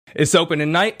It's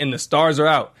opening night and the stars are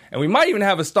out. And we might even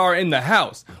have a star in the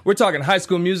house. We're talking High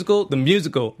School Musical,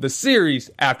 the series,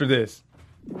 after this.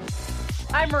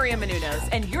 I'm Maria Menounos,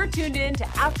 and you're tuned in to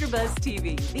AfterBuzz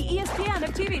TV, the ESPN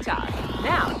of TV talk.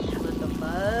 Now, let the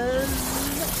buzz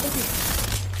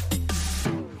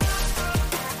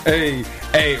begin.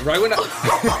 Hey, right when I'm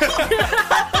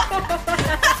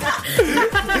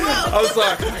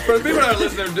sorry. For the people that are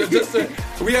listening,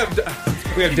 we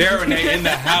have Dara Renee in the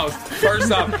house.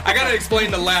 First off, I gotta explain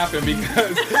the laughing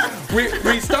because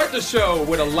we start the show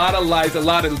with a lot of lights, a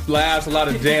lot of laughs, a lot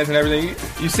of dance and everything.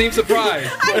 You seem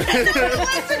surprised. I didn't know the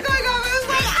lights were going off.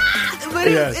 It was like, But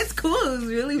it's cool. It's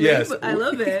really, really I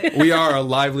love it. We are a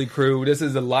lively crew. This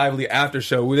is a lively after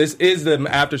show. This is the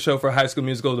after show for High School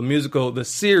Musical, the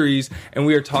series, and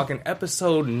we are talking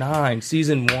episode 9,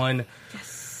 season 1,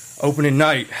 opening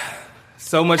night.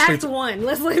 So much. Act 1.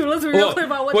 Let's be real clear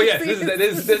about what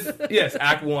this is. Yes,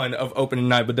 Act 1 of opening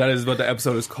night, but that is what the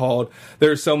episode is called.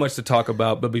 There's so much to talk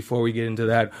about, but before we get into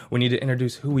that, we need to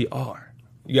introduce who we are.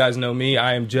 You guys know me.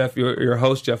 I am Jeff, your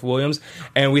host, Jeff Williams.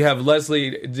 And we have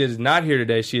Leslie is not here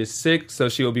today. She is sick, so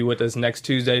she will be with us next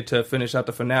Tuesday to finish out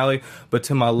the finale. But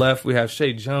to my left, we have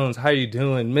Chae Jones. How you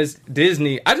doing? Miss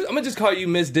Disney. I'm going to just call you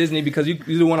Miss Disney because you're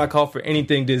the one I call for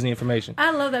anything Disney information.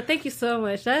 I love that. Thank you so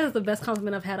much. That is the best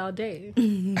compliment I've had all day.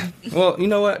 Well, you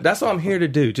know what? That's what I'm here to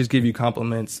do. Just give you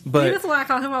compliments. But that's why I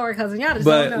call him my work cousin. Y'all just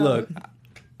but don't know. Look,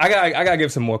 I got to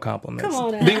give some more compliments. Come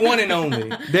on now. The one and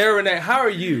only. Dara Renee, how are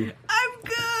you? I'm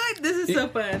good. This is so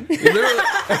fun. We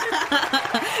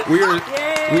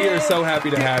are so happy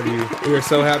to have you. We are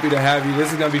so happy to have you.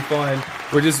 This is going to be fun.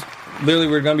 We're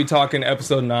going to be talking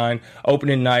episode 9,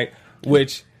 opening night,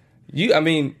 which you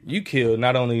killed.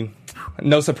 Not only,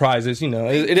 no surprises,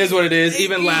 it is what it is.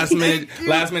 Even last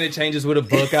minute changes with a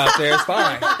book out there.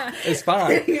 It's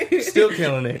fine. Still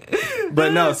killing it.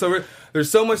 But no, so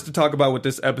there's so much to talk about with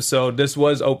this episode. This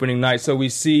was opening night, so we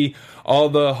see all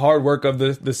the hard work of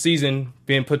the season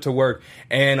being put to work.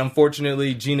 And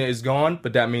unfortunately, Gina is gone,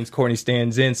 but that means Kourtney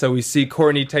stands in. So we see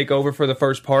Kourtney take over for the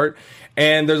first part.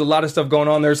 And there's a lot of stuff going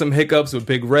on. There's some hiccups with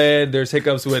Big Red. There's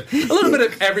hiccups with a little bit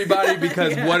of everybody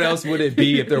because what else would it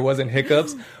be if there wasn't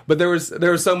hiccups? But there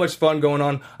was so much fun going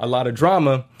on, a lot of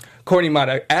drama. Kourtney might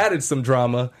have added some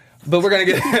drama. But we're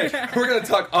gonna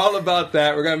talk all about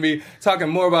that. We're gonna be talking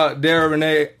more about Dara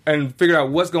Renee and figure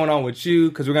out what's going on with you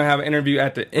because we're gonna have an interview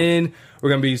at the end. We're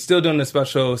gonna be still doing a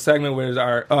special segment where there's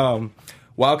our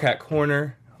Wildcat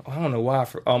Corner. I don't know why I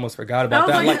almost forgot about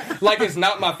that. Like it's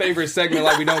not my favorite segment.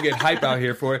 Like we don't get hype out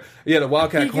here for it. Yeah, the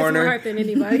Wildcat Corner. More hype than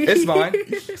anybody. It's fine.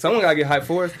 Someone gotta get hype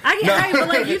for us. I get hype,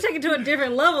 but you take it to a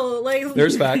different level.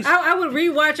 There's facts. I would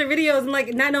rewatch your videos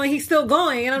and not knowing he's still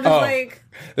going, and I'm just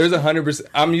There's 100%.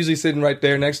 I'm usually sitting right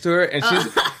there next to her, and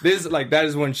she's that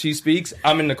is when she speaks.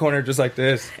 I'm in the corner just like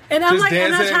this, and I'm just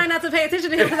dancing. And I'm trying not to pay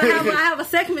attention to him because I have a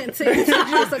segment to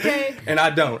introduce. Okay, and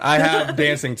I don't. I have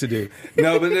dancing to do.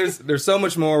 No, but there's so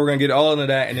much more. We're gonna get all into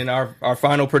that, and then our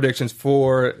final predictions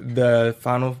for the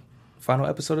final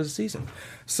episode of the season.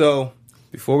 So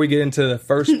before we get into the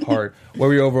first part, what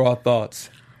were your overall thoughts?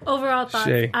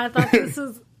 Chae. I thought this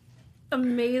was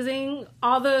amazing.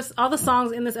 All the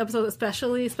songs in this episode,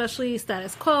 especially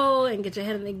Status Quo and Get Your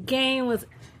Head in the Game, was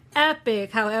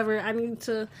epic. However, I need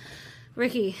to,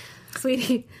 Ricky,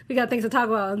 sweetie, we got things to talk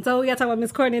about, and so we got to talk about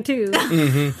Miss Kourtney too,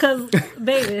 because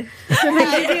baby,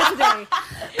 today.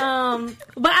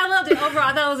 But I loved it overall.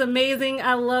 I thought it was amazing.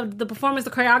 I loved the performance,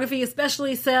 the choreography,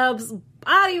 especially Seb's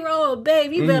body roll.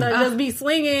 Babe, you better just be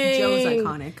swinging. Joe's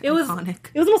iconic. It was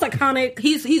the most iconic.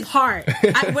 He's hard.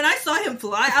 When I saw him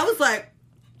fly, I was like,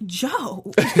 Joe.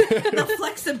 The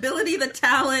flexibility, the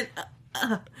talent,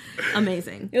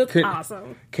 amazing. It was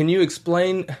awesome. Can you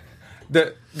explain?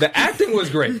 The acting was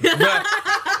great, but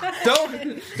don't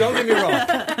get me wrong.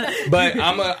 But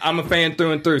I'm a fan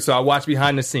through and through, so I watch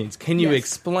behind the scenes. Can you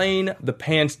explain the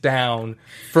pants down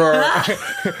for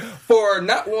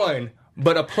not one,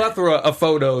 but a plethora of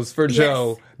photos for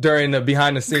Joe during the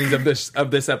behind the scenes of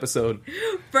this episode?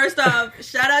 First off,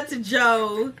 shout out to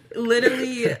Joe.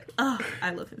 Literally,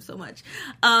 I love him so much.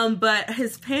 But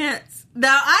his pants.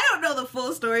 Now, I don't know the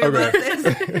full story about this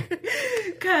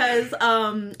because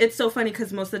it's so funny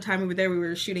because most of the time we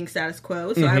were shooting Status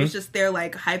Quo, so I was just there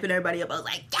hyping everybody up. I was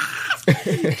like, yes,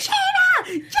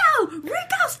 Gina, Joe,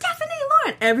 Rico, Stephanie,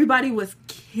 Lauren. Everybody was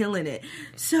killing it.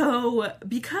 So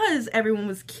because everyone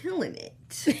was killing it,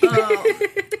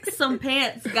 some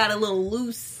pants got a little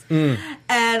loose, and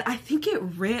I think it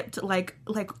ripped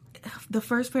the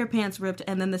first pair of pants ripped,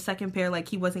 and then the second pair, like,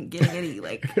 he wasn't getting any,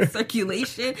 like,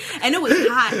 circulation. And it was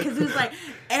hot, because it was, like,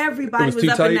 everybody was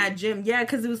up tight in that gym. Yeah,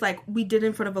 because it was, like, we did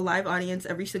in front of a live audience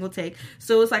every single take.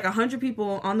 So it was, like, 100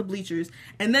 people on the bleachers.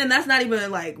 And then that's not even,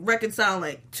 like, reconciling,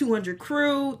 like, 200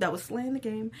 crew that was slaying the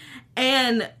game.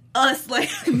 And us, like,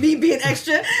 me being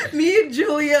extra, me and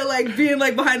Julia, like, being,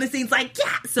 like, behind the scenes, like,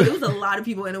 yeah. So it was a lot of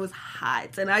people, and it was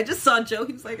hot. And I just saw Joe.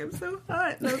 He was like, I'm so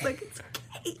hot. And I was like, it's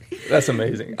okay. That's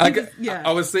amazing.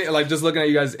 I was saying, like, just looking at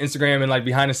you guys' Instagram and, like,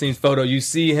 behind the scenes photo, you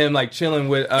see him, like, chilling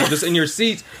with just in your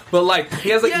seats, but, like, he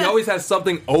has, like, he always has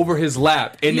something over his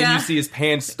lap, and then you see his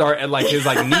pants start at, like, his,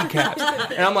 like, kneecaps,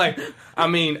 and I'm like, I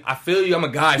mean, I feel you, I'm a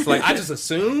guy, so, like, I just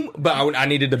assume, but I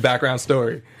needed the background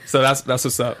story, so that's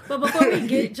what's up. But before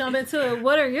we jump into it,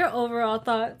 what are your overall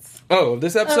thoughts? Oh,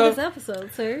 this episode? Of this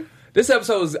episode, sir. This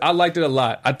episode I liked it a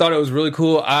lot. I thought it was really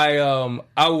cool. I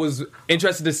was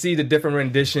interested to see the different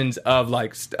renditions of,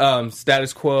 like,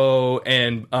 Status Quo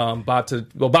and Bop to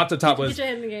Top was... Get your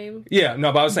head in the game. Yeah,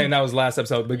 no, but I was saying that was last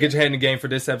episode, but Get Your Head in the Game for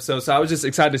this episode. So I was just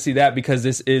excited to see that because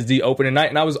this is the opening night,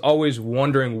 and I was always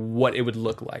wondering what it would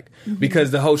look like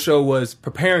because the whole show was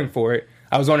preparing for it.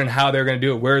 I was wondering how they were going to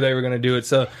do it, where they were going to do it.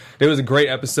 So it was a great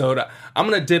episode. I'm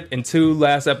going to dip into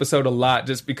last episode a lot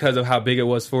just because of how big it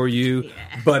was for you.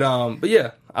 Yeah. But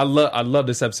yeah, I love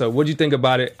this episode. What'd you think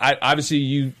about it? Obviously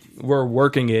you were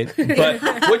working it, but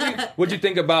what'd you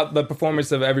think about the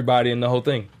performance of everybody and the whole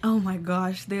thing? Oh my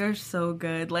gosh, they're so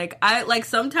good. Like,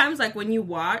 sometimes, like, when you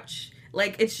watch,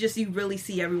 like, it's just you really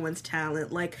see everyone's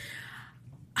talent. Like,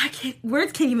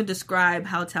 words can't even describe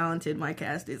how talented my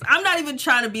cast is. I'm not even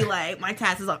trying to be like my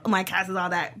cast is all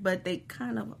that, but they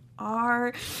kind of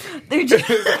are. They're just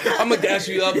I'm gonna gas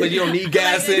you up, but you don't need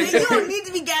gassing. Like, you don't need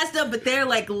to be gassed up, but they're,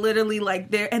 like, literally, like,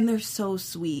 they're so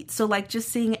sweet. So, like, just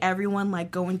seeing everyone,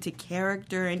 like, go into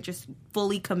character and just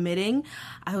fully committing,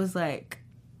 I was like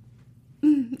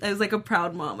a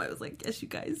proud mom. I was like, yes, you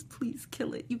guys, please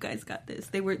kill it. You guys got this.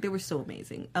 They were so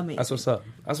amazing. That's what's up.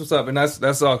 And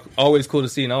that's always cool to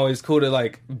see, and always cool to,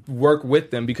 like, work with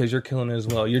them because you're killing it as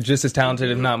well. You're just as talented,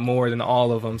 if not more, than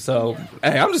all of them. So,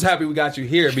 hey, I'm just happy we got you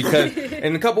here because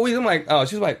in a couple weeks, I'm like, oh,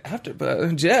 she's like,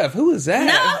 Jeff, who is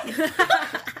that? No.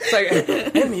 It's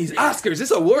like Emmys, Oscars, it's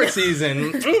award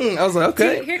season. I was like,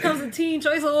 okay. Here comes the Teen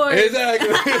Choice Award. Exactly.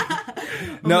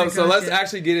 So let's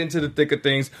actually get into the thick of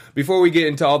things. Before we get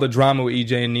into all the drama with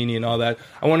EJ and Nini and all that,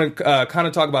 I want to kind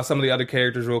of talk about some of the other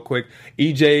characters real quick.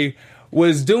 EJ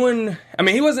was doing, I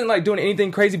mean, he wasn't, like, doing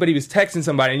anything crazy, but he was texting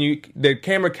somebody, and the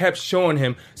camera kept showing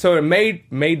him. So it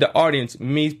made the audience,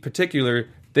 me particular,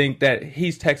 think that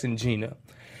he's texting Gina.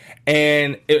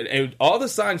 And all the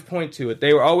signs point to it.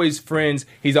 They were always friends.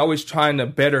 He's always trying to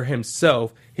better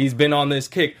himself. He's been on this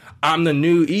kick. I'm the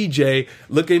new EJ.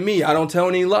 Look at me. I don't tell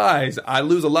any lies. I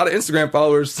lose a lot of Instagram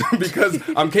followers because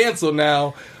I'm canceled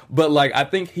now. But, like, I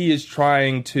think he is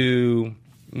trying to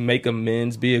make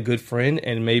amends, be a good friend,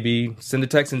 and maybe send a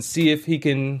text and see if he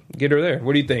can get her there.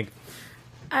 What do you think?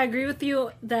 I agree with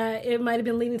you that it might have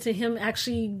been leading to him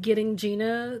actually getting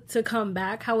Gina to come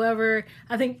back. However,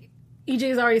 I think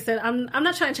EJ's already said, I'm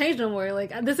not trying to change no more.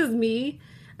 Like, this is me.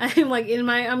 I'm, like, in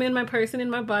my person, in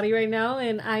my body right now,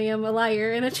 and I am a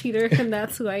liar and a cheater, and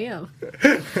that's who I am. What?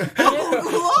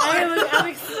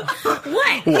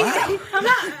 Wow.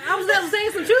 I'm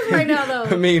saying some truth right now, though.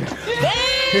 I mean, that's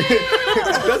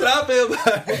how I feel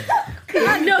about it.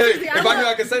 If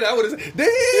I can say that, I would have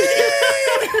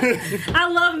said, I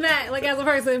love Matt, like, as a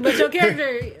person, but your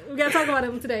character, we gotta talk about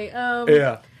him today.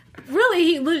 Yeah.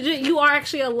 Really, you are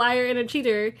actually a liar and a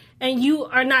cheater, and you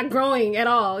are not growing at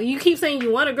all. You keep saying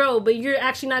you want to grow, but you're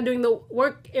actually not doing the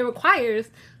work it requires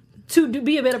to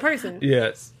be a better person.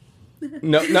 Yes.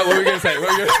 No, what were you going to say?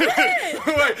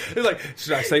 It's like,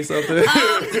 should I say something?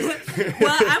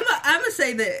 Well, I'm going to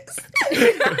say this.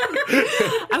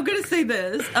 I'm going to say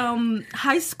this.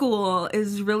 High school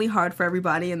is really hard for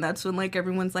everybody, and that's when, like,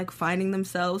 everyone's, like, finding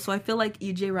themselves. So I feel like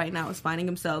EJ right now is finding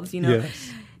himself, you know.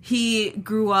 Yes. He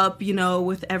grew up, you know,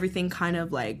 with everything kind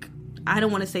of, like, I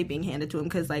don't want to say being handed to him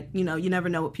because, like, you know, you never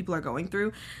know what people are going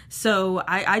through. So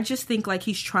I just think, like,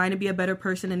 he's trying to be a better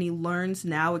person, and he learns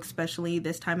now, especially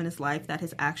this time in his life, that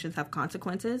his actions have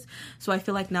consequences. So I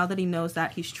feel like now that he knows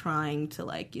that, he's trying to,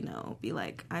 like, you know, be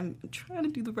like, I'm trying to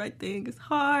do the right thing. It's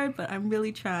hard, but I'm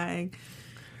really trying.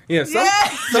 Yeah, look.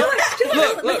 That's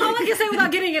all I can say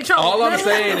without getting in trouble. All I'm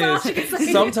saying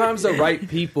is sometimes the right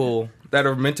people that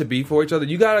are meant to be for each other,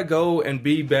 you gotta go and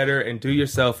be better and do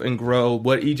yourself and grow.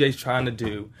 What EJ's trying to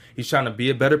do, he's trying to be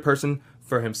a better person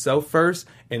for himself first,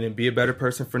 and then be a better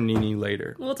person for Nini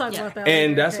later. We'll talk about that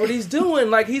and later. That's what he's doing.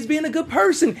 Like, he's being a good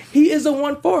person. He is the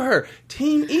one for her.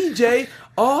 Team EJ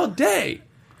all day.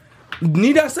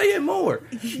 Need I say it more?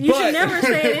 You should never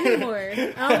say it anymore.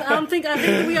 I think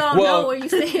we all know where you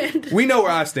stand. We know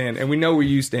where I stand, and we know where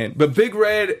you stand. But Big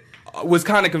Red was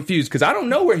kind of confused because I don't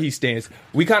know where he stands.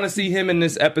 We kind of see him in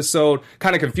this episode,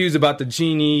 kind of confused about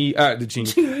Gina,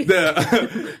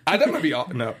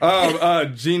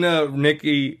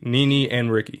 Nikki, Nini,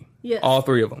 and Ricky. Yes. All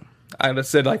three of them. I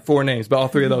said like 4 names, but all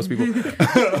 3 of those people.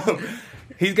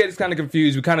 He gets kind of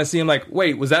confused. We kind of see him like,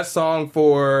 wait, was that song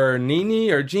for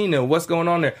Nini or Gina? What's going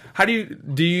on there? How do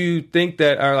you think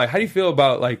that, or like, how do you feel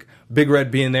about like Big Red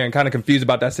being there and kind of confused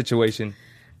about that situation?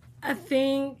 I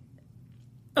think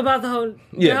about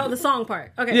the song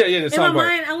part. Okay. Yeah, the song part. In my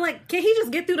mind, I'm like, can he just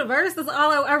get through the verse? That's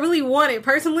all I really wanted.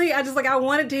 Personally, I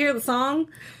wanted to hear the song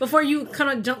before you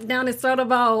kind of jump down his throat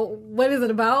about what is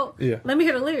it about. Yeah. Let me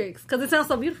hear the lyrics because it sounds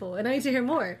so beautiful and I need to hear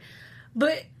more.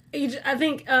 But I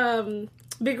think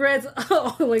Big Red's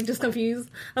like just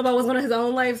confused about what's going on in his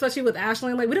own life, especially with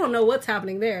Ashlyn. Like, we don't know what's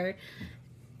happening there.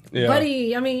 Yeah.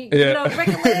 Buddy, I mean, break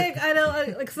a leg. I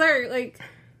know, like, sir, like,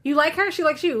 you like her, she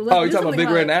likes you. You talking about Big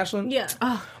Red and Ashlyn? Yeah.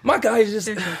 Oh, my guy is just,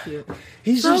 they're so cute.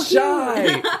 He's so just shy.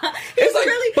 He's like,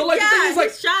 really, but like the thing is,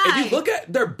 like, shy. if you look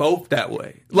at, they're both that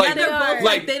way. Like, they're both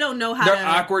like they don't know how. They're to...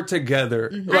 awkward together.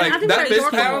 Mm-hmm. Like I think that they're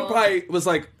fist pound adorable. probably was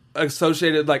like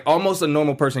associated like almost a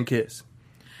normal person kiss.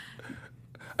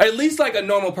 At least like a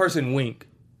normal person wink.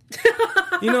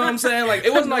 You know what I'm saying? Like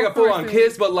it wasn't like a full on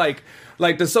kiss, but like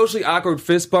the socially awkward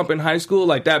fist bump in high school,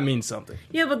 like that means something.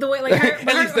 Yeah, but the way like her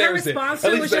least response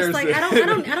to it was just like, I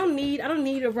don't need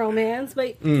a romance,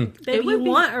 but baby, you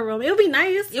want a romance. It would be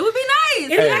nice. It would be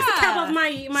nice. It'd be nice to cap off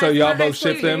my So y'all my both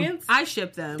ship them? experience. I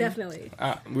ship them Definitely.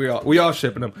 We all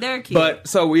shipping them. They're cute. But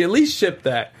so we at least ship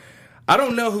that. I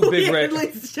don't know who Big Red.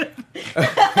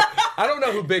 I don't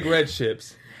know who Big Red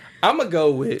ships. I'm gonna go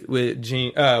with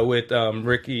Ricky.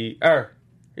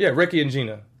 Ricky and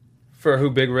Gina for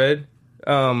who Big Red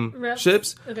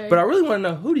ships. Okay. But I really want to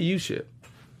know, who do you ship?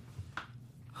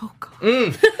 Oh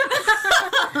God.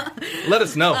 Let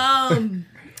us know.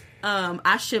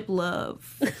 I ship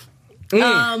love.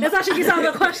 That's how she gets out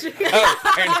of the question.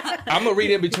 And I'm gonna read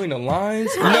in between the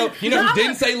lines. You know who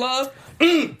didn't say love?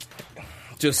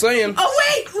 Just saying. Oh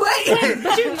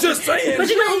wait. Just saying. But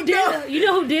you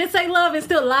know who did say love and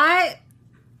still lied?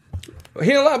 He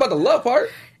didn't lie about the love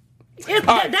part.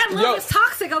 That love is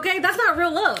toxic, okay? That's not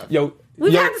real love.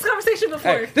 We've had this conversation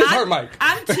before. Hey, this is her mic.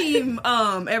 I'm team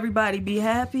everybody be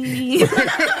happy.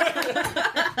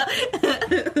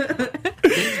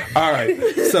 All right,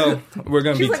 so we're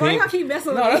gonna She's be like, why y'all keep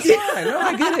messing with No, me? that's fine. No,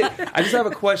 I get it. I just have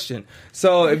a question.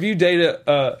 So if you date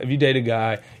a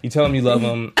guy, you tell him you love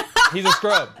him, he's a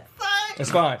scrub. It's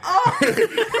fine.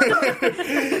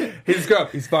 He's a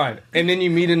scrub. He's fine. And then you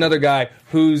meet another guy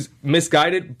who's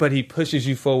misguided, but he pushes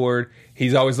you forward.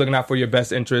 He's always looking out for your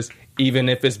best interest, even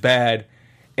if it's bad.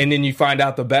 And then you find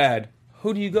out the bad.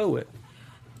 Who do you go with?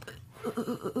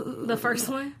 The first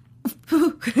one?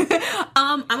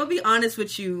 I'm gonna be honest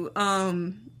with you.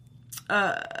 I'm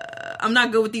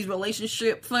not good with these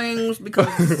relationship things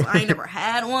because I ain't never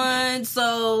had one.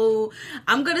 So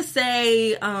I'm gonna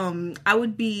say I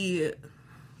would be.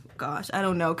 Gosh, I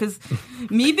don't know, because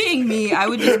me being me, I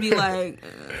would just be like,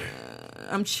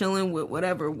 I'm chilling with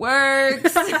whatever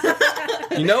works.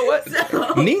 You know what?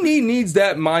 Nini needs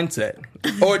that mindset,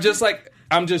 or just like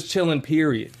I'm just chilling.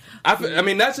 Period. I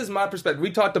mean, that's just my perspective. We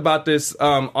talked about this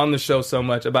on the show so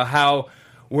much about how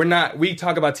we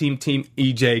talk about team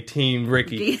EJ, team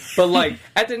Ricky, but like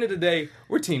at the end of the day,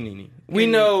 we're team Nini. We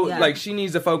know like she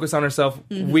needs to focus on herself.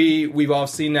 Mm-hmm. We've all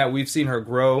seen that. We've seen her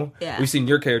grow. Yeah. We've seen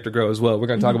your character grow as well. We're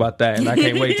going to talk about that, and I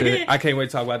can't wait to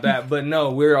talk about that. But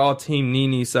no, we're all team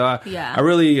Nini. So I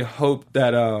really hope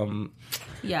that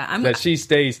that she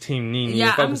stays team Nini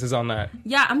and focuses on that.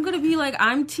 Yeah, I'm gonna be like,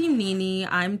 I'm team Nini,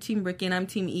 I'm team Ricky, and I'm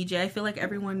team EJ. I feel like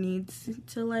everyone needs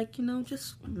to, like,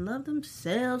 just love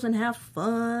themselves and have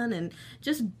fun and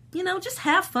just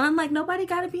have fun. Like, nobody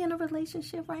gotta be in a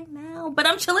relationship right now, but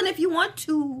I'm chilling if you want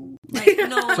to. Like,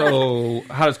 So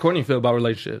how does Kourtney feel about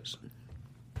relationships?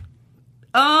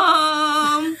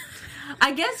 I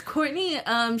guess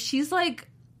Kourtney, she's like,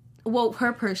 well,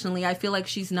 her personally, I feel like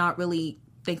she's not really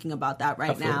thinking about that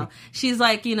right now. She's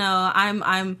like,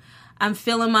 I'm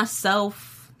feeling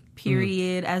myself,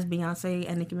 period, as Beyonce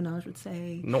and Nicki Minaj would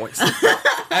say. Nice.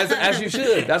 as you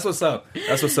should. That's what's up.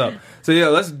 So yeah,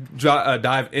 let's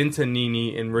dive into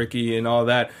Nini and Ricky and all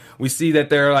that. We see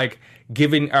that they're like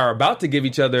about to give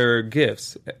each other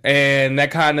gifts, and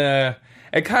that kind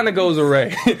of goes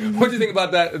awry. What do you think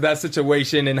about that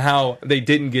situation and how they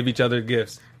didn't give each other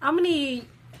gifts? I'm gonna need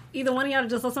either one of y'all to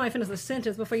just let somebody finish the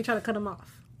sentence before you try to cut them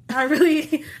off. I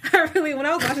really, when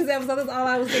I was watching this episode, that's all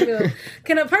I was thinking of.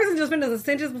 Can a person just finish a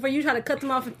sentence before you try to cut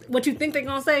them off what you think they're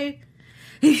going to say?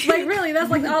 Like, really,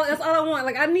 that's all I want.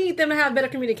 Like, I need them to have better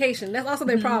communication. That's also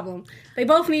their problem. They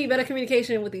both need better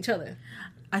communication with each other.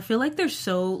 I feel like they're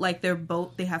so, like,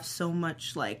 they have so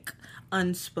much, like,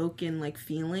 unspoken, like,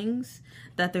 feelings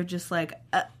that they're just, like,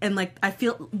 and, like, I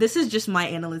feel, this is just my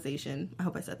analyzation. I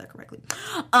hope I said that correctly.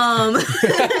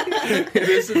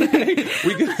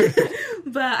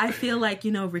 But I feel like,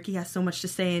 you know, Ricky has so much to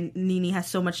say and Nini has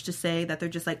so much to say that they're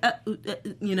just like,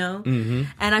 you know? Mm-hmm.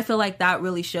 And I feel like that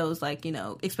really shows, like, you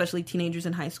know, especially teenagers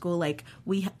in high school, like,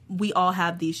 we all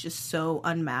have these just so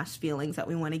unmasked feelings that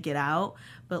we want to get out,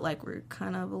 but, like, we're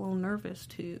kind of a little nervous,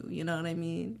 too. You know what I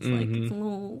mean? It's like, it's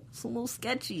a little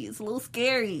sketchy. It's a little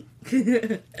scary.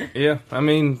 Yeah, I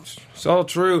mean, it's all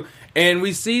true. And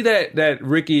we see that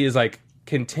Ricky is, like,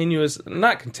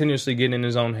 not continuously getting in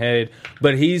his own head,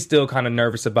 but he's still kind of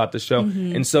nervous about the show.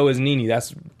 And so is Nini.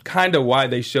 That's kind of why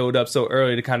they showed up so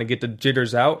early, to kind of get the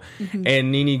jitters out.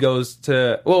 And Nini goes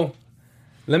to, well,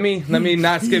 let me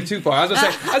not skip too far. I was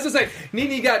gonna say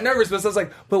Nini got nervous, but I was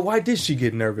like, but why did she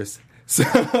get nervous? So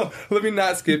let me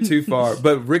not skip too far.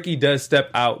 But Ricky does step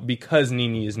out because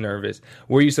Nini is nervous.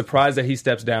 Were you surprised that he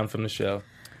steps down from the show?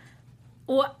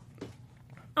 Well,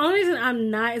 the only reason I'm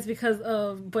not is because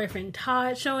of boyfriend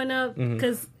Todd showing up,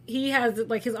 because he has,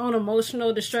 like, his own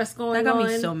emotional distress going on. That got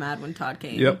me so mad when Todd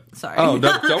came. Yep. Sorry. Oh,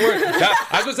 don't worry.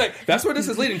 I was going to say, that's where this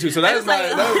is leading to. So that is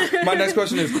my next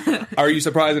question is, are you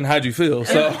surprised and how'd you feel?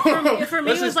 So for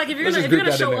me, it was like, if you're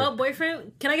gonna show up,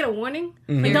 boyfriend, can I get a warning?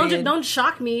 Like, don't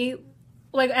shock me.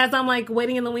 Like, as I'm, like,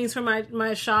 waiting in the wings for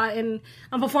my shot, and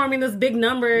I'm performing this big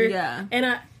number. Yeah. And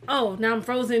now I'm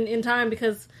frozen in time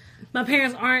because my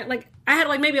parents aren't, like, I had,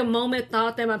 like, maybe a moment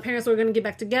thought that my parents were going to get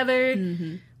back together.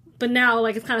 But now,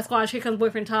 like, it's kind of squash. Here comes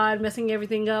boyfriend Todd messing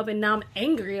everything up, and now I'm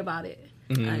angry about it.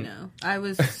 I know. I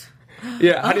was...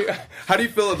 Yeah, how do you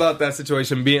feel about that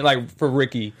situation, being, like, for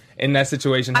Ricky in that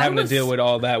situation, having to deal with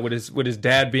all that, with his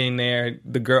dad being there,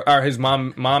 the girl, or his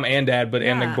mom and dad, but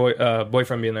and the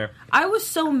boyfriend being there? I was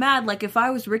so mad. Like, if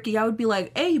I was Ricky, I would be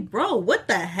like, "Hey, bro, what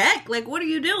the heck? Like, what are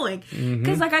you doing?"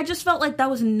 Because like, I just felt like that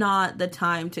was not the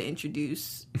time to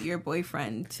introduce your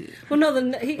boyfriend to. Well, no,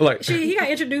 he got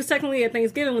introduced technically at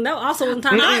Thanksgiving, when that also wasn't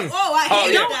time. I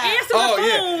hate don't that. Answer the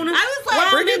phone. Yeah. I was like,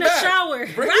 while I'm in the shower.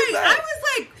 I was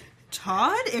like,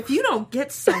 Todd, if you don't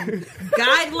get some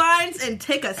guidelines and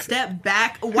take a step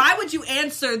back, why would you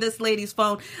answer this lady's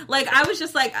phone? Like, I was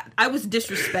just like, I was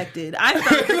disrespected. I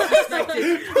felt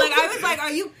disrespected. Like, I was like,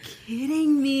 are you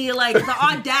kidding me? Like, the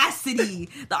audacity.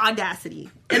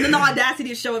 And then the audacity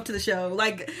to show up to the show.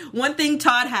 Like, one thing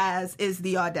Todd has is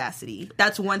the audacity.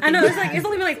 That's one thing. I know, it's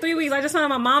only been like 3 weeks. I just found out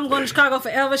my mom going to Chicago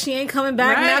forever. She ain't coming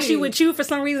back. Right. Now she with you for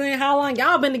some reason. How long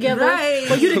y'all been together? Right.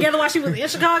 Were you together while she was in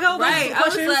Chicago? Right. I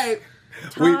was like,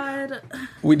 Todd.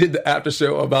 We did the after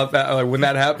show about that. Like, when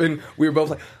that happened, we were both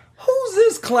like, who's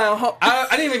this clown? I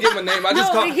didn't even give him a name. I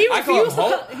just called him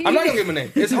home. I'm not going to give him a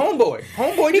name. It's Homeboy.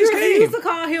 Homeboy just came. He refused to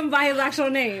call him by his actual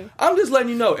name. I'm just letting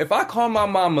you know, if I call my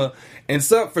mama and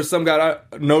for some guy,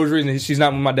 no reason she's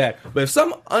not with my dad, but if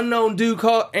some unknown dude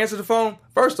answer the phone,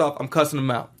 first off, I'm cussing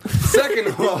him out. Second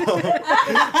of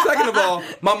all,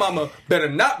 my mama better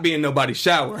not be in nobody's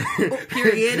shower.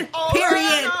 Period.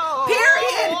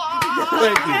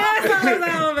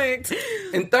 Thank you.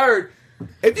 And third,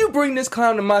 if you bring this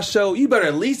clown to my show, you better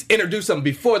at least introduce him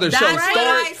before the show starts. That's what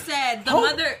I said.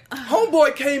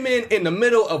 Homeboy came in the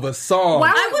middle of a song. Why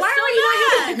were you not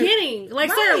here at the beginning?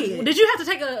 Like, sir, did you have to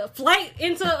take a flight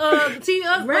into the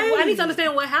TV? Right. I need to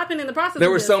understand what happened in the process.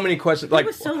 There were so many questions. Like,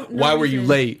 why were you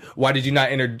late? Why did you not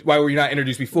why were you not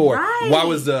introduced before? Right. Why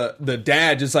was the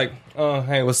dad just like, oh,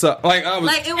 hey, what's up? Like, I was,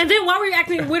 and then why were you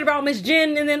acting weird about Miss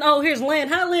Jenn? And then, oh, here's Lynn.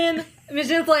 Hi, Lynn. Miss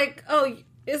Jenn's like, oh,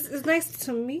 it's nice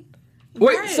to meet.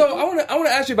 Wait, right. So I want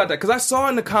to ask you about that, because I saw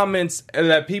in the comments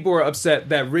that people were upset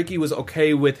that Ricky was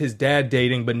okay with his dad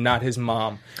dating but not his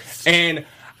mom, and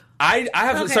I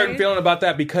have a certain feeling about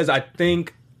that, because I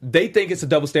think they think it's a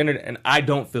double standard, and I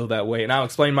don't feel that way, and I'll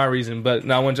explain my reason. But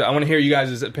now I want to hear you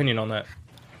guys' opinion on that.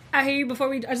 I hear you.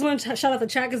 I just want to shout out the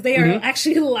chat, because they are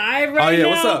actually live right now. Oh yeah,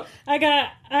 what's up? I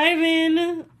got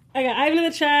Ivan in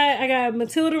the chat. I got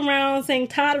Matilda Round saying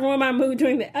Todd ruined my mood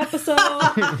during the episode.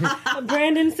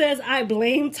 Brandon says I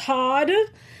blame Todd.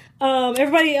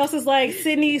 Everybody else is like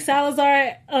Sydney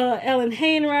Salazar, Ellen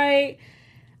Hainwright.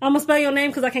 I'm gonna spell your name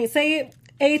because I can't say it.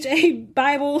 H.A.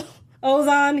 Bible.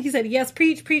 Ozon, he said, yes,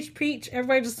 preach.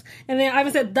 Everybody just, and then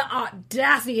Ivan said, the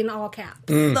audacity in all caps.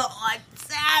 The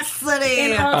audacity.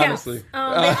 In all caps. Honestly.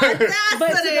 But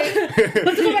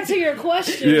to go back to your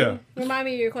question, remind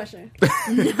me of your question.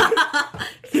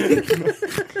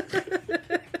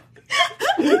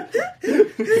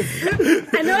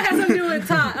 I know it has something to do with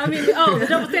time. The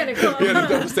double standard. The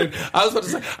double standard. I was about to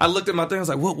say, I looked at my thing, I was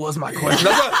like, what was my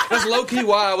question? That's low-key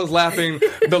why I was laughing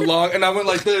and I went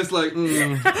like this,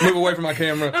 move away from my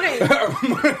camera. Okay.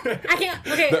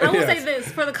 I will say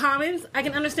this. For the comments, I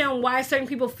can understand why certain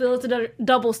people feel it's a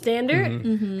double standard.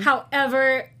 Mm-hmm.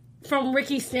 However, from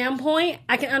Ricky's standpoint,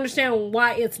 I can understand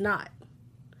why it's not.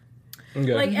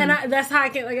 Okay. That's how I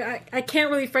can I can't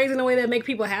really phrase it in a way that make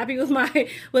people happy with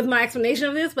my explanation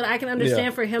of this, but I can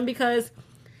understand for him because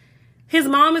his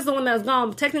mom is the one that's gone.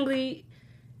 But technically,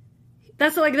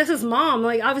 that's his mom.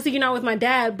 Obviously you're not with my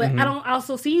dad, but I don't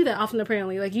also see you that often.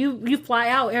 Apparently, you fly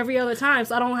out every other time,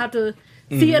 so I don't have to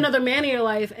see another man in your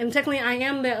life. And technically, I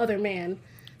am that other man.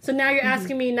 So now you're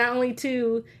asking me not only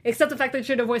to accept the fact that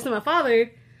you're divorcing my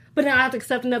father, but now I have to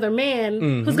accept another man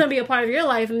who's going to be a part of your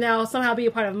life and now somehow be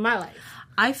a part of my life.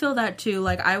 I feel that too.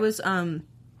 I was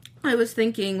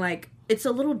thinking it's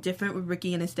a little different with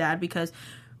Ricky and his dad because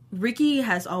Ricky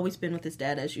has always been with his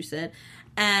dad, as you said.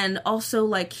 And also,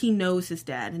 he knows his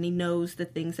dad and he knows the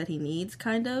things that he needs,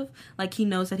 kind of. He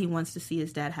knows that he wants to see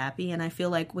his dad happy. And I feel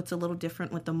like what's a little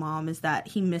different with the mom is that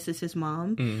he misses his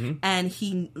mom. Mm-hmm. And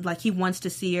he wants to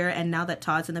see her. And now that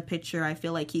Todd's in the picture, I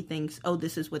feel like he thinks, oh,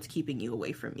 this is what's keeping you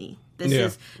away from me.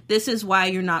 This is why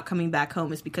you're not coming back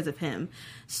home is because of him.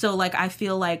 So, I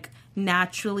feel like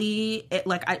naturally,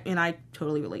 I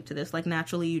totally relate to this.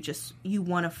 Naturally, you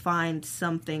want to find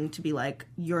something to be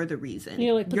you're the reason.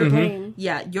 You're the blame.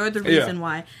 Yeah, you're the reason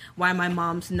why my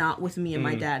mom's not with me and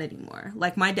my dad anymore.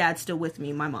 My dad's still with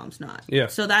me, my mom's not. Yeah.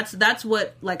 So that's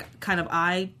what kind of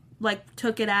I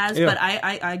took it as, but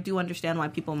I do understand why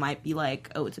people might be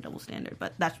oh, it's a double standard,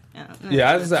 but that's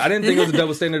as I said, I didn't think it was a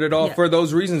double standard at all for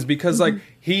those reasons because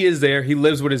he is there, he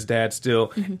lives with his dad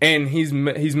still, and he's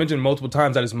mentioned multiple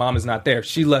times that his mom is not there.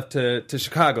 She left to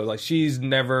Chicago, she's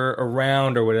never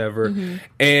around or whatever,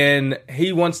 and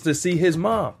he wants to see his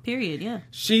mom. Period. Yeah.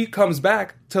 She comes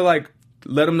back to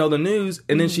let him know the news,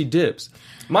 and then she dips.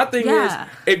 My thing is,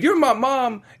 if you're my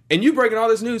mom and you breaking all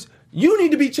this news, you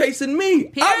need to be chasing me.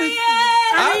 Period.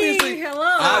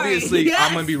 Obviously, yes.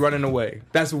 I'm going to be running away.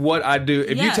 That's what I do.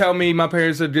 If you tell me my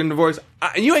parents are getting divorced,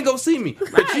 you ain't going to see me.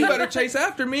 Right. But you better chase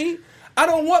after me. I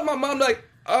don't want my mom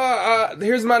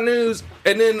here's my news,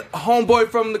 and then homeboy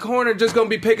from the corner just going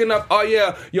to be picking up, oh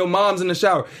yeah, your mom's in the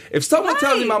shower. If someone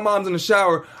tells me my mom's in the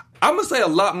shower, I'm going to say a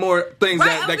lot more things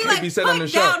that could be said on the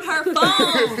show. Put down her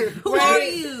phone. Who are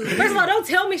you? First of all, don't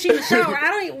tell me she's in the shower. I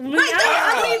don't even... why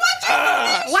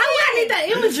would I need that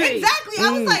imagery? Exactly.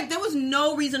 I was there was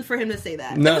no reason for him to say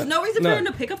that. There was no reason for him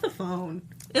to pick up the phone.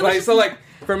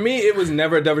 For me, it was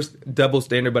never a double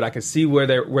standard, but I could see where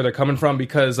they're coming from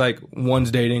because, one's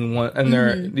dating,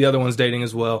 and the other one's dating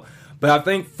as well. But I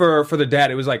think for the dad,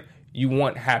 it was you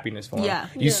want happiness for him. Yeah.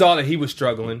 You saw that he was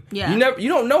struggling. Yeah. You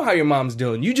don't know how your mom's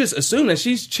doing. You just assume that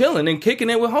she's chilling and kicking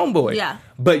it with homeboy. Yeah.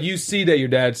 But you see that your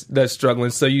dad's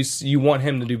struggling, so you want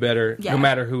him to do better no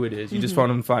matter who it is. You just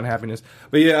want him to find happiness.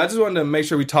 But I just wanted to make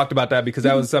sure we talked about that because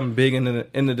that was something big in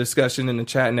the discussion, in the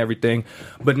chat and everything.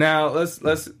 But now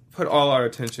let's put all our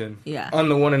attention on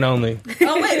the one and only.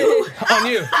 Oh wait, who? On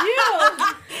you.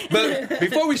 But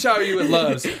before we shower you with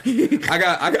loves, I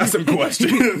got some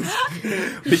questions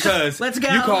because let's go.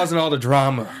 You causing all the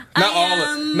drama.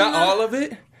 Not all of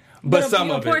it, but some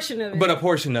of it. But a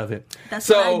portion of it. That's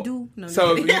what I do. No,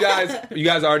 so you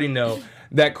guys already know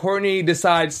that Kourtney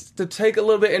decides to take a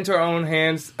little bit into her own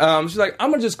hands. She's like,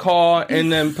 I'm gonna just call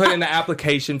and then put in the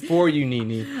application for you,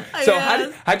 Nini. So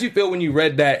how'd you feel when you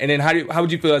read that? And then how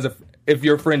would you feel if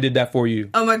your friend did that for you?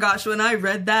 Oh my gosh, when I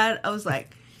read that, I was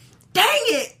like, dang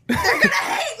it! They're gonna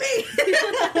hate me!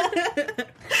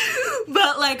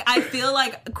 But, I feel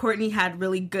like Kourtney had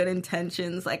really good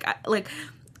intentions.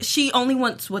 She only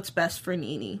wants what's best for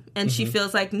Nini. And she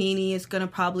feels like Nini is going to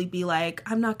probably be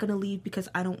I'm not going to leave because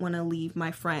I don't want to leave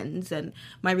my friends and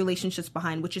my relationships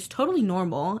behind, which is totally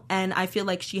normal. And I feel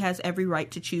like she has every right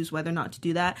to choose whether or not to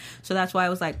do that. So that's why I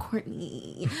was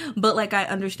Kourtney. But, I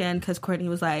understand because Kourtney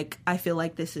was I feel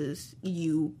like this is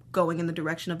you going in the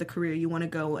direction of the career you want to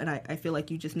go. And I feel like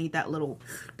you just need that little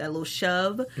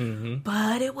shove. Mm-hmm.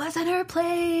 But it wasn't her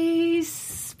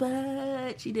place. But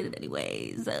what? She did it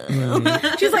anyways.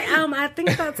 She's like, I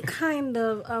think that's kind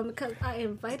of because I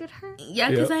invited her. Yeah,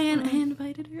 because I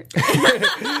invited her.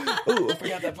 Ooh, I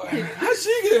forgot that part. How'd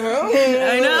she get home?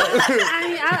 I know.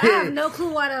 I have no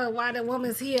clue why the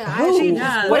woman's here. Who?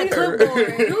 What a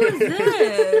clipboard. Who is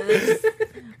this?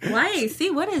 Why? See,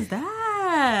 what is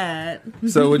that?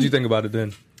 So, what'd you think about it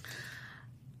then?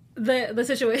 The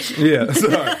situation. Yeah,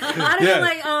 sorry. I didn't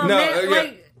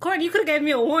like Kourtney, you could have gave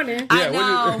me a warning. I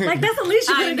know. Like, that's the least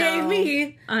you could have gave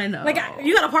me. I know. Like,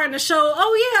 you got a part in the show.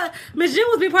 Oh, yeah. Miss Jenn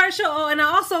was be part of the show. Oh, and I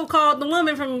also called the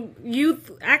woman from Youth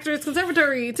Actors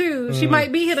Conservatory, too. She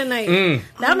might be here tonight.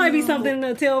 That might be something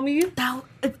to tell me. I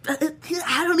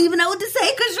don't even know what to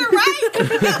say because you're right.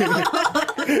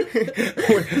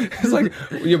 It's like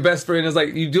your best friend is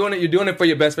like, you're doing it for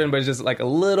your best friend, but it's just like a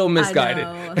little misguided.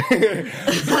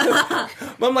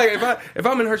 But I'm like, if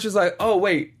I'm in her, she's like, oh,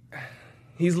 wait.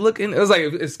 He's looking. It was like,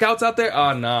 is Scouts out there?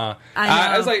 Oh, nah.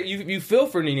 I was like, you feel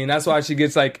for Nini, and that's why she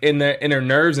gets like in her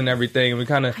nerves and everything, and we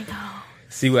kind of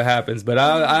see what happens. But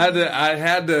I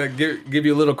had to give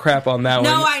you a little crap on that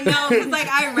one. No, I know. Because like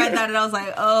I read that and I was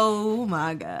like, oh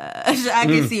my gosh, I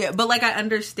can see it. But like I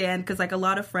understand because like a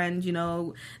lot of friends, you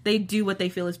know, they do what they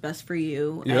feel is best for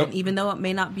you, and even though it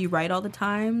may not be right all the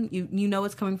time, you know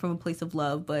it's coming from a place of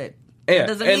love, but. Yeah,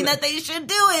 doesn't mean that they should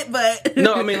do it, but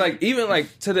no, I mean like even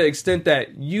like to the extent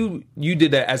that you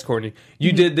did that as Kourtney,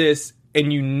 you did this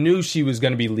and you knew she was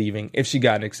going to be leaving if she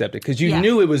got accepted because you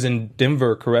knew it was in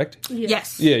Denver, correct?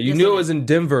 Yes. Yeah, you knew it was in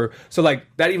Denver, so like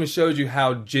that even shows you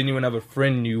how genuine of a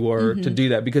friend you were to do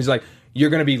that because like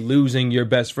you're going to be losing your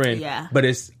best friend, but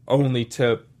it's only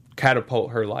to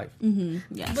catapult her life.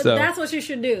 Yeah, but that's what you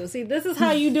should do. See, this is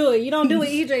how you do it. You don't do what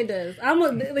EJ does. You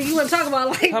want to talk about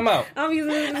like? Come out. I'm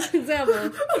using this example.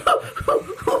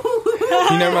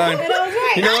 You never mind.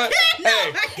 Right. You know what?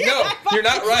 Hey, no, you're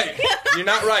not right. You're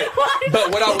not right.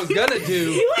 But what I was gonna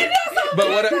do.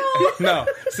 No.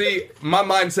 See, my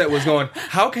mindset was going,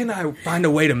 how can I find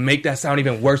a way to make that sound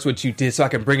even worse what you did so I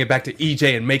can bring it back to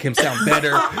EJ and make him sound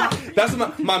better? That's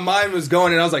what my mind was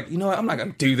going, and I was like, you know what? I'm not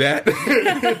gonna do that.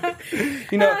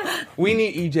 You know, we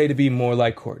need EJ to be more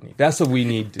like Kourtney. That's what we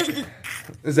need to do.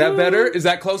 Is that better? Is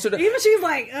that closer to... Even she's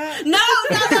like... No,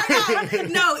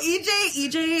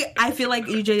 EJ, I feel like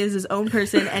EJ is his own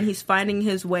person and he's finding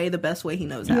his way the best way he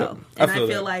knows how. And I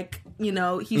feel like, you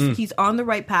know, he's on the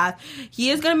right path. He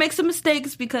is going to make some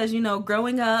mistakes because, you know,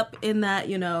 growing up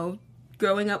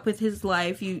with his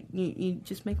life, you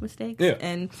just make mistakes. Yeah.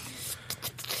 And...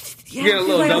 You get a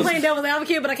little I'm playing devil's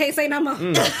advocate, but I can't say no more.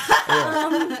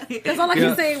 That's all I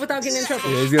can say without getting in trouble.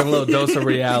 Yeah, he's getting a little dose of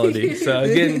reality. So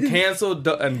getting canceled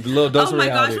and a little dose of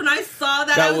reality. Oh my gosh, when I saw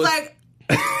that I was like...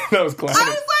 That was classic. I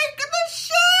was like, the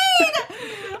shade!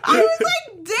 I was like,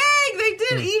 dang, they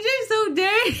did EJ so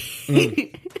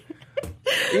dirty.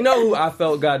 You know who I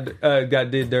felt got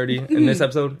did dirty in this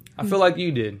episode? I feel like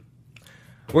you did.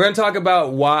 We're going to talk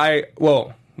about why...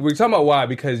 Well, we're talking about why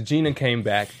because Gina came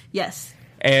back. Yes.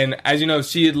 And as you know,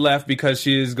 she had left because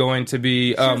she is going to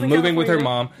be moving with her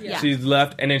mom. Yeah. She's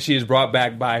left, and then she is brought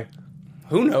back by,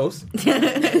 who knows?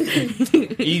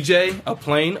 EJ, a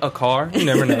plane, a car. You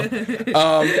never know.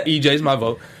 EJ's my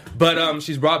vote. But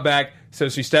she's brought back, so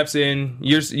she steps in.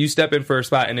 You step in for her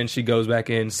spot, and then she goes back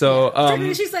in. So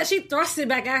she said she thrust it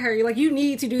back at her. You're like, you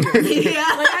need to do this.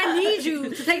 Like, I need you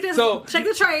to take this, check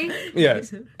the tray,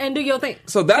 and do your thing.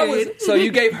 So that was so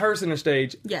you gave her center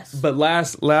stage. Yes. But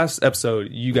last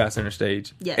episode, you got center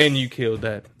stage. Yes. And you killed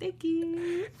that. Thank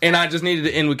you. And I just needed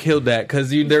to end with killed that because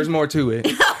there's more to it.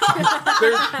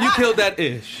 You killed that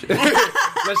ish.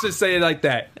 Let's just say it like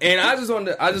that. And I just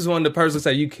wanted to personally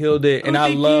say you killed it, and I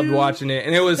loved watching it,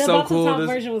 and it was so cool. The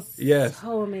version was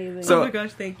so amazing. So, oh my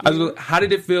gosh, thank you. How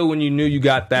did it feel when you knew you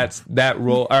got that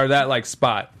role or that like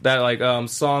spot, that like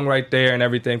song right there and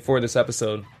everything for this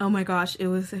episode? Oh my gosh, it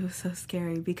was so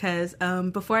scary because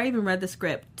before I even read the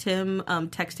script, Tim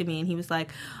texted me and he was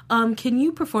like, "Can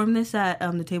you perform this at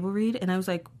the table read?" And I was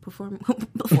like, "Perform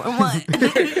what?"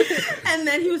 And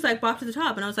then he was like, "Bop to the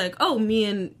top," and I was like, "Oh, me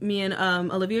and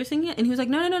Olivia are singing it," and he was like,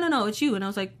 No, it's you," and I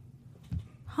was like,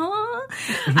 huh?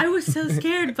 I was so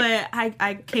scared, but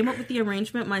I came up with the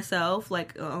arrangement myself,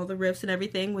 like all the riffs and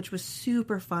everything, which was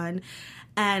super fun.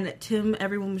 And Tim,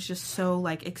 everyone was just so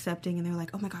like accepting, and they were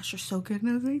like, "Oh my gosh, you're so good,"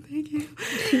 and I was like, "Thank you."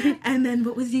 And then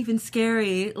what was even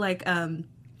scary, like when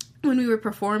we were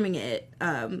performing it,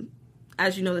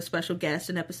 as you know, the special guest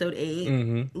in episode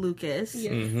 8, Lucas,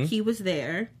 he was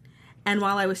there. And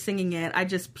while I was singing it, I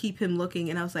just peep him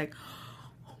looking, and I was like,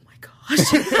 oh my oh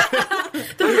shit.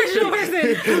 The original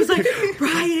person. I was like,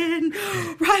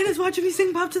 Ryan is watching me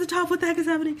sing Pop to the Top. What the heck is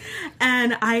happening?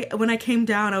 And when I came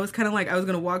down, I was kind of like, I was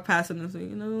going to walk past him and say,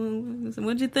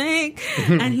 what'd you think?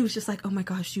 And he was just like, oh my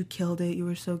gosh, you killed it. You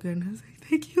were so good. And I was like,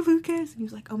 thank you, Lucas. And he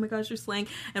was like, oh my gosh, you're slaying.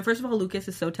 And first of all, Lucas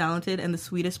is so talented and the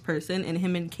sweetest person, and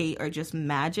him and Kate are just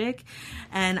magic.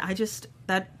 And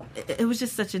it was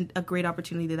just such a great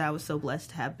opportunity that I was so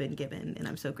blessed to have been given, and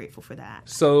I'm so grateful for that.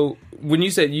 So when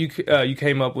you said you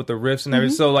came up with the riffs and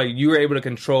everything, so like you were able to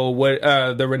control what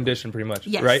the rendition pretty much,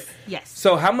 yes, right? Yes.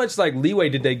 So how much like leeway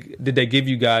did they give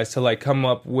you guys to like come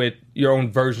up with your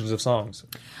own versions of songs?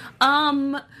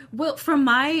 Well, from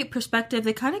my perspective,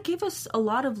 they kind of gave us a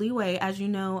lot of leeway. As you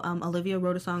know, Olivia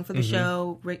wrote a song for the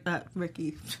show.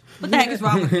 Ricky, what the heck is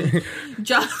wrong with me?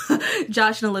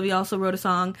 Josh and Olivia also wrote a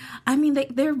song. I mean,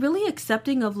 they're really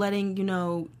accepting of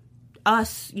letting,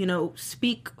 us,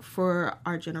 speak for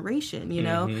our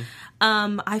generation,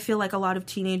 I feel like a lot of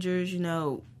teenagers,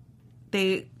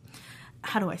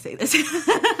 how do I say this?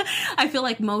 I feel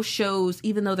like most shows,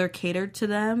 even though they're catered to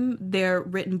them, they're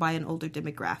written by an older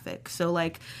demographic. So,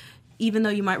 like, even though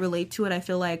you might relate to it, I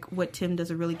feel like what Tim does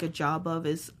a really good job of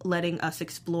is letting us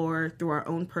explore through our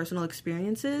own personal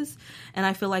experiences. And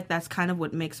I feel like that's kind of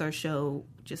what makes our show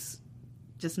just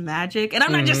magic. And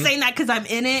I'm not just saying that because I'm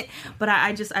in it, but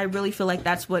I really feel like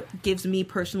that's what gives me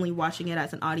personally watching it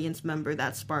as an audience member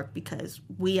that spark, because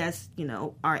we as,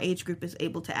 our age group is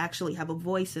able to actually have a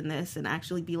voice in this and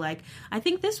actually be like, I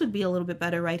think this would be a little bit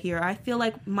better right here. I feel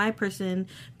like my person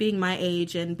being my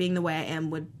age and being the way I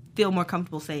am would feel more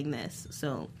comfortable saying this.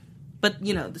 So, but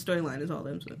the storyline is all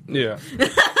them. So. Yeah.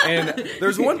 And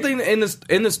there's one thing in the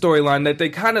storyline that they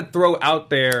kind of throw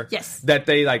out there, yes, that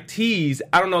they like tease.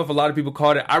 I don't know if a lot of people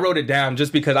caught it. I wrote it down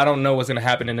just because I don't know what's going to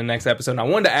happen in the next episode. And I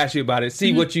wanted to ask you about it,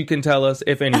 see what you can tell us,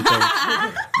 if anything.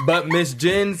 But Miss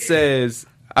Jenn says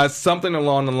something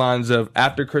along the lines of,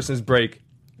 after Christmas break,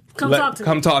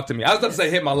 come talk to me. I was about to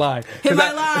say hit my line. Hit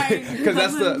my line. Because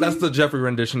that's the Jeffrey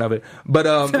rendition of it. But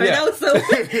sorry, yeah. That was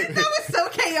so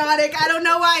chaotic. I don't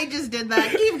know why I just did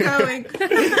that. Keep going.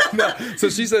 No, so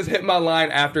she says hit my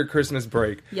line after Christmas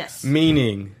break. Yes.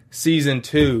 Meaning season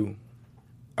 2.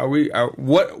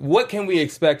 What can we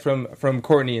expect from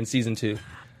Kourtney in season 2?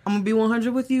 I'm gonna be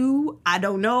 100 with you. I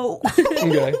don't know.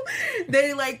 Okay.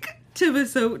 They Tim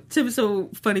is so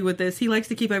funny with this. He likes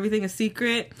to keep everything a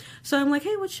secret. So I'm like,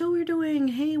 hey, what show are we doing?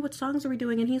 Hey, what songs are we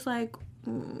doing? And he's like,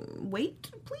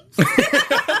 wait, please.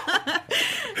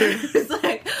 It's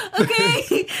like,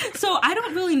 okay. So I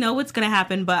don't really know what's gonna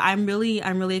happen, but I'm really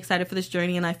excited for this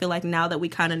journey, and I feel like now that we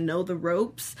kind of know the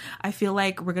ropes, I feel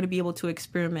like we're gonna be able to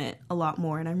experiment a lot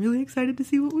more, and I'm really excited to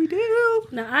see what we do.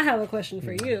 Now I have a question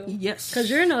for you. Yes, because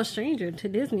you're no stranger to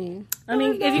Disney. I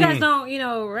mean, if you guys don't,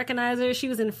 recognize her, she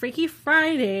was in Freaky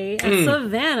Friday at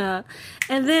Savannah,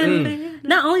 and then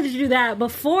not only did you do that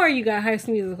before you got High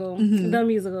School Musical, the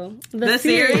musical, the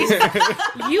series,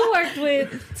 you worked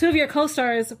with two of your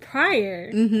co-stars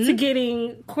prior to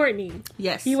getting Kourtney.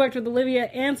 Yes. You worked with Olivia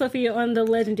and Sophia on the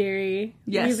legendary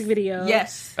music video.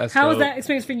 Yes. How was that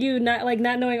experience for you, not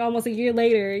knowing almost a year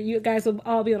later you guys will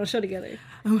all be on a show together?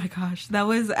 Oh my gosh, that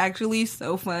was actually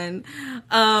so fun.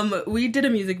 We did a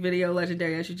music video,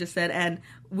 legendary, as you just said, and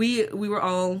we were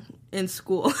all in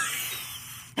school.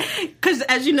 Because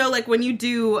as you know, when you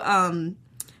do...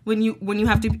 When you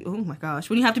have to, oh my gosh,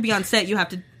 when you have to be on set, you have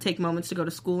to take moments to go to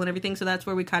school and everything. So that's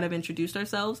where we kind of introduced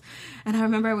ourselves. And I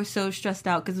remember I was so stressed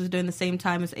out because it was during the same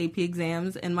time as AP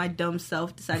exams, and my dumb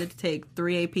self decided to take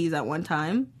 3 APs at one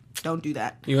time. Don't do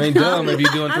that. You ain't dumb if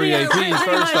you're doing 3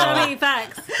 APs.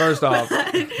 Facts. First off,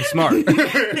 smart.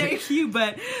 Thank you,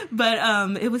 but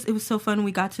it was so fun.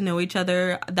 We got to know each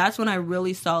other. That's when I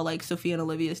really saw Sophia and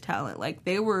Olivia's talent.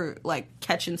 They were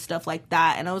catching stuff like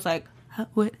that, and I was like,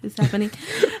 what is happening?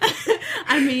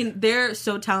 I mean, they're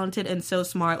so talented and so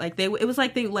smart. It was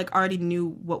like they already knew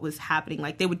what was happening.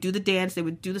 They would do the dance, they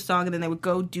would do the song, and then they would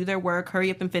go do their work, hurry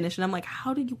up and finish. And I'm like,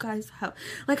 how did you guys how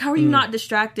are you not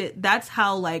distracted? That's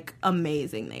how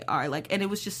amazing they are. And it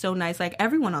was just so nice.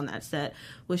 Everyone on that set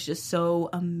was just so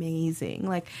amazing.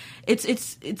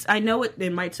 It's I know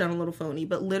it might sound a little phony,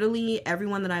 but literally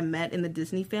everyone that I met in the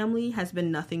Disney family has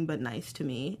been nothing but nice to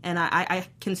me, and I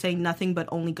can say nothing but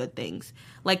only good things.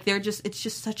 It's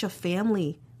just such a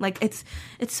family. It's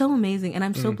so amazing, and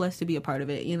I'm so blessed to be a part of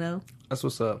it. That's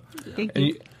what's up. Thank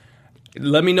you.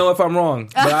 Let me know if I'm wrong,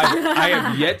 but I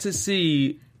have yet to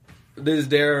see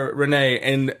Dara Renee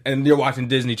and you're watching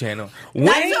Disney Channel.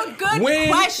 That's a good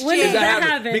question. When did that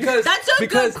happen? Because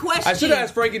good question. I should have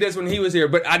asked Frankie this when he was here,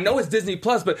 but I know it's Disney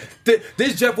Plus. But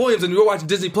this Jeff Williams and you're watching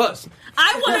Disney Plus.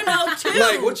 I want to know too.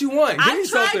 Like, what you want? Give me I'm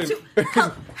trying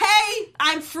something. Hey,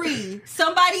 I'm free.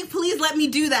 Somebody please let me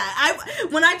do that.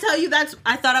 When I tell you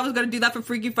I thought I was going to do that for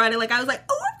Freaky Friday. Like, I was like,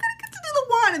 oh, I'm going to get to do the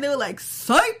one. And they were like,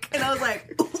 psych. And I was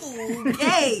like,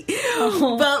 okay.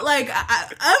 But, like,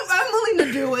 I'm willing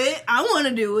to do it. I want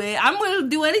to do it. I'm willing to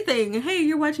do anything. Hey,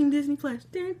 you're watching Disney Plus.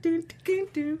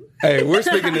 Hey, we're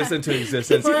speaking this into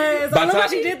existence. By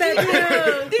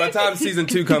the time season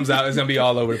 2 comes out, it's going to be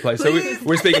all over the place. So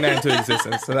we're speaking that into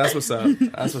existence. So that's what's up.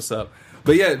 That's what's up.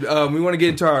 But yeah, we want to get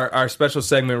into our special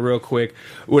segment real quick,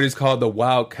 what is called the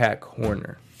Wildcat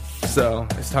Corner. So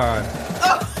it's time.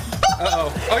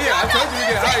 Uh-oh. Oh yeah, I told you to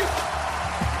get hyped.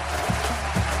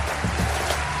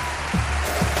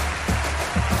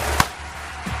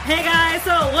 Hey guys,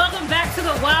 so welcome back to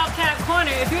the Wildcat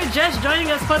Corner. If you're just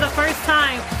joining us for the first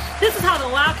time, this is how the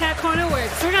Wildcat Corner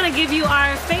works. We're going to give you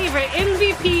our favorite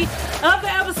MVP of the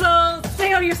episode.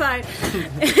 Stay on your side.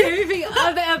 MVP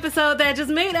of the episode that just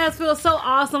made us feel so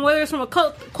awesome, whether it's from a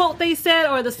quote they said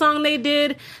or the song they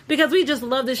did, because we just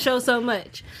love this show so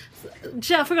much.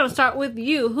 Jeff, we're going to start with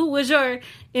you. Who was your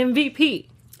MVP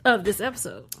of this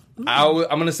episode? I'm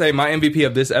going to say my MVP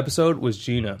of this episode was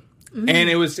Gina. Mm-hmm. And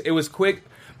it was quick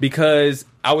because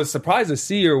I was surprised to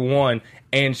see her won.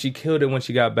 And she killed it when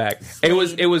she got back. It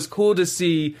was cool to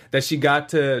see that she got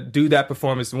to do that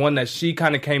performance, one that she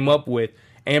kind of came up with,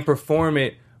 and perform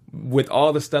it with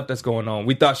all the stuff that's going on.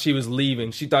 We thought she was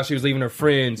leaving. She thought she was leaving her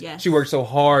friends. Yes. She worked so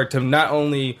hard to not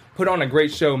only put on a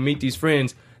great show, meet these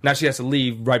friends, now she has to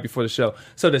leave right before the show.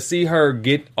 So to see her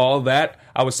get all that,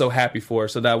 I was so happy for her.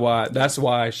 So that's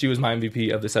why she was my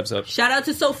MVP of this episode. Shout out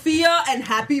to Sophia and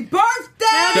happy birthday!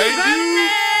 Thank you!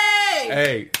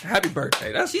 Hey, happy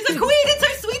birthday. She's a queen. It's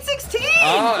her sweet 16.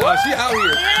 Oh, she out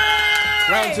here.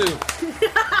 Yay! Round 2.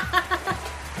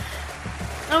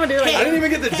 I'm going to do it. I didn't even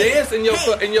get the dance in your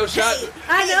shot.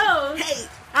 I know. Hey.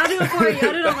 I'll do it for you.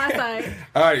 I'll do it on my side.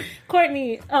 All right.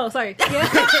 Kourtney. Oh, sorry. Yeah.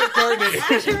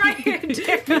 Kourtney. You're right here,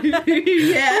 Dara.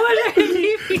 Yeah. What are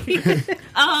you?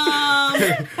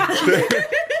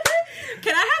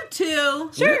 Can I have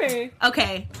 2? Sure.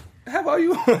 Okay. Have all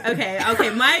you want. Okay.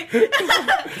 My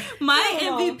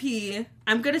MVP,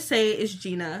 I'm gonna say, is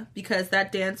Gina, because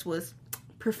that dance was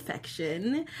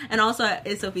perfection, and also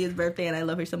it's Sophia's birthday, and I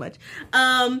love her so much.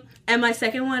 And my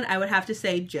second one, I would have to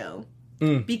say Joe,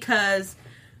 because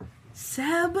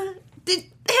Seb did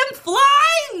him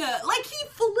flying, like he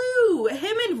flew.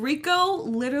 Him and Rico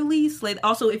literally slayed.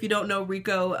 Also, if you don't know,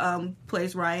 Rico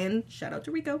plays Ryan. Shout out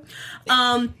to Rico.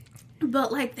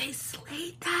 But like they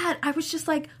slayed that. I was just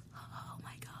like,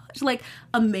 like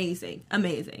amazing.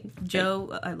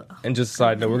 Joe, I love. And just a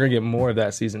side note, we're gonna get more of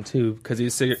that season 2 because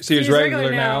he's series regular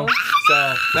now.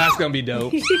 So that's gonna be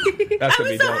dope. That's gonna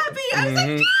be dope. Happy. I was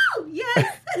like, Joe,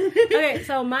 yes. Okay,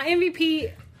 so my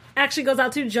MVP actually goes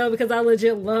out to Joe because I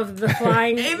legit love the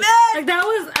flying. Amen. Like that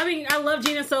was, I love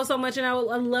Gina so much, and I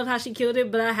love how she killed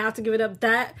it. But I have to give it up.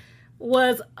 That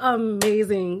was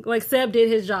amazing. Like Seb did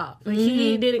his job. Like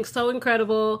he did it so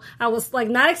incredible. I was like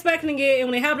not expecting it, and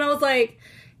when it happened, I was like,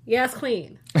 yes,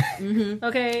 queen.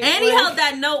 Okay. And he held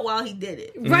that note while he did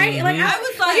it. Right? Like I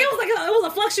was like, it was a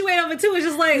fluctuate of it too. It's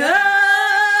just like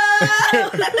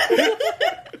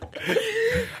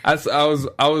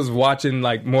I was watching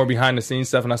like more behind the scenes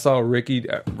stuff, and I saw Ricky.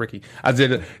 I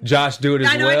did Josh do it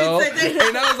as well,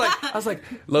 and I was like,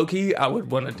 low key, I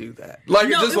would want to do that. Like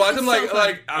just watch him.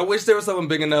 Like I wish there was someone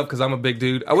big enough because I'm a big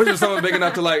dude. I wish there was someone big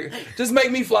enough to like just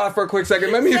make me fly for a quick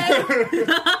second. Let me.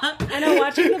 I know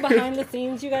watching the behind the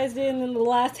scenes you guys did in the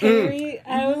last Harry,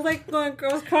 I was like going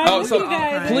girls crying with you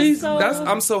guys. Please,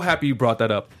 I'm so happy you brought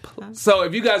that up. So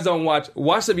if you guys don't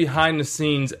watch the behind the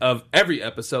scenes of every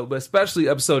episode, but especially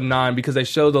episode 9 because they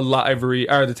show the live read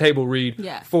or the table read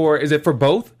for is it for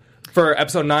both? For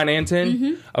episode 9 and 10?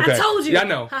 Mm-hmm. Okay. I told you. Yeah, I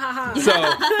know.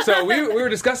 So we were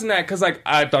discussing that because like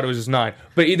I thought it was just 9.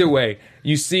 But either way,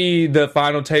 you see the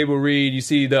final table read, you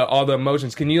see all the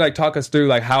emotions. Can you like talk us through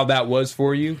like how that was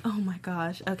for you? Oh my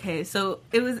gosh. Okay. So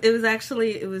it was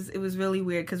actually it was really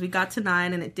weird because we got to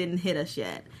 9 and it didn't hit us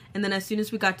yet. And then as soon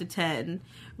as we got to 10,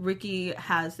 Ricky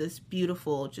has this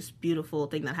beautiful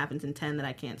thing that happens in 10 that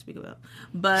I can't speak about.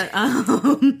 But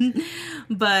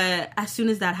but as soon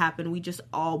as that happened, we just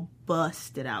all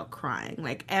busted out crying.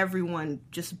 Like everyone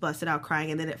just busted out crying,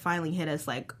 and then it finally hit us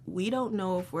like we don't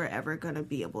know if we're ever gonna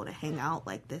be able to hang out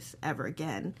like this ever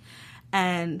again.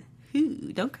 And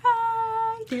don't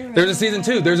cry. There's a season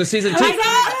 2. Oh my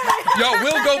God. Y'all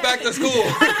will go back to school.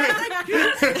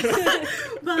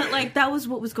 But like that was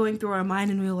what was going through our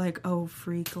mind, and we were like, oh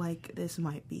freak, like this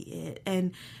might be it.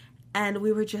 And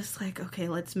we were just like, okay,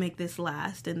 let's make this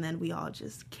last. And then we all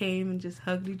just came and just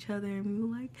hugged each other. And we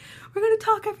were like, we're going to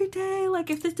talk every day. Like,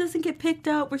 if this doesn't get picked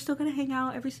up, we're still going to hang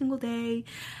out every single day.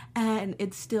 And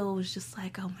it still was just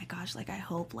like, oh my gosh, like, I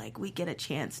hope, like, we get a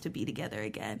chance to be together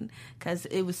again. Because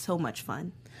it was so much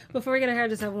fun. Before we get ahead, I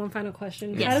just have one final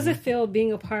question. Yes. How does it feel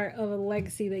being a part of a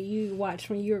legacy that you watched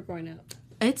when you were growing up?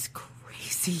 It's crazy.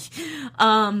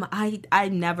 I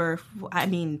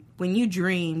mean, when you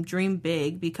dream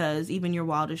big, because even your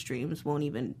wildest dreams won't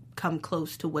even come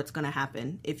close to what's going to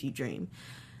happen if you dream.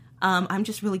 I'm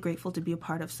just really grateful to be a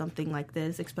part of something like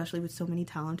this, especially with so many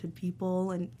talented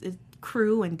people and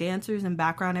crew and dancers and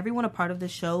background. Everyone a part of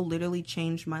this show literally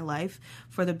changed my life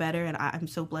for the better, and I'm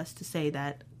so blessed to say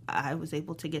that I was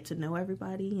able to get to know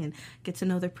everybody and get to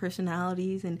know their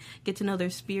personalities and get to know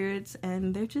their spirits,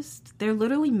 and they're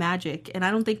literally magic, and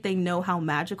I don't think they know how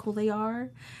magical they are,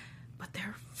 but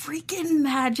they're freaking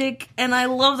magic, and I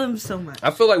love them so much.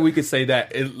 I feel like we could say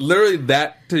that literally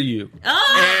that to you.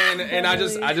 And I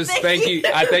just thank you.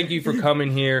 I thank you for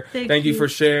coming here. Thank you for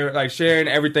sharing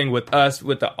everything with us,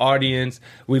 with the audience.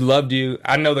 We loved you.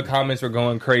 I know the comments were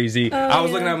going crazy. I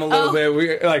was looking at them a little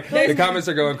bit. The comments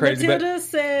are going crazy.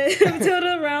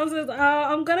 Matilda Round says,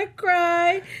 I'm gonna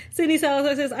cry. Sydney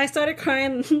Salazar says, I started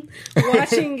crying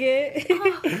watching it.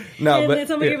 Then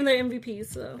somebody gave them their MVP.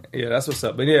 So yeah, that's what's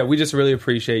up. But yeah, we just really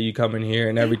appreciate you coming here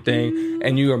and everything.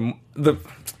 And you are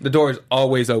the door is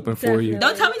always open for you.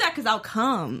 Don't tell me that because I'll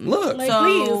come. Look,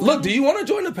 please. Look, do you want to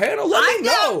join the panel? Let me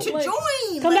know. To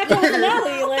join. Come back to the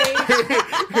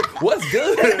finale. What's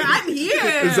good? I'm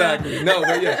here. Exactly. No,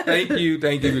 but yeah, thank you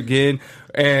again,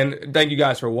 and thank you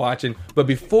guys for watching. But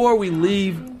before we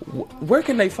leave, where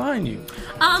can they find you?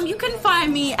 You can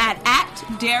find me at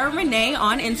Dara Renee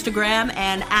on Instagram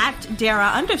and at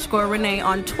Dara_Renee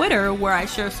on Twitter, where I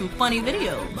share some funny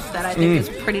videos that I think is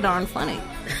pretty darn funny.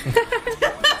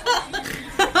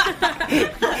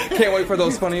 Can't wait for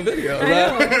those funny videos.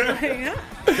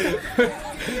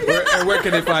 Where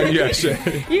can they find you at,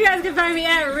 Chae? You guys can find me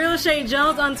at Real Chae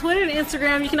Jones on Twitter and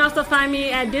Instagram. You can also find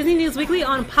me at Disney News Weekly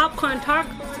on Popcorn Talk.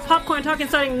 And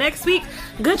starting next week,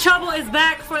 Good Trouble is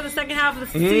back for the second half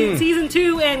of the season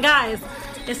 2. And guys,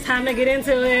 it's time to get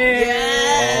into it.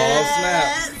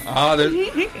 Yes. Oh, snap. Oh,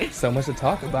 there's so much to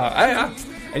talk about.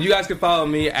 And you guys can follow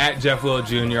me at Jeff Will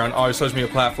Jr. on all your social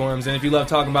media platforms. And if you love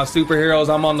talking about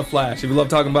superheroes, I'm on The Flash. If you love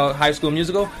talking about High School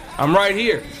Musical, I'm right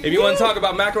here. If you want to talk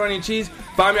about macaroni and cheese,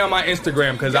 find me on my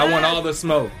Instagram because I want all the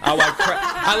smoke. I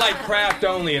like craft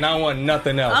only, and I want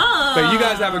nothing else. But you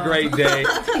guys have a great day.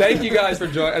 Thank you guys for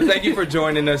joining. Thank you for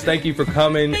joining us. Thank you for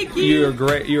coming. Thank you. You're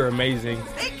great. You're amazing.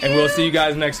 Thank you. And we'll see you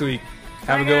guys next week.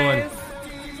 Have a good one.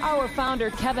 Our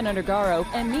founder, Kevin Undergaro,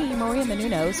 and me, Maria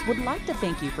Menounos, would like to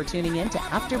thank you for tuning in to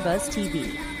AfterBuzz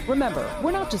TV. Remember,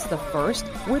 we're not just the first,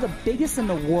 we're the biggest in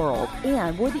the world,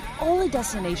 and we're the only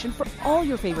destination for all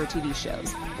your favorite TV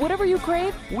shows. Whatever you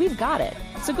crave, we've got it.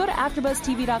 So go to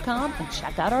AfterBuzzTV.com and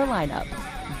check out our lineup.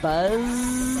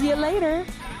 Buzz you later.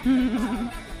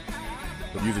 The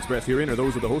views expressed herein are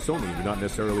those of the hosts only and do not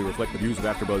necessarily reflect the views of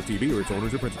AfterBuzz TV or its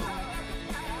owners or principals.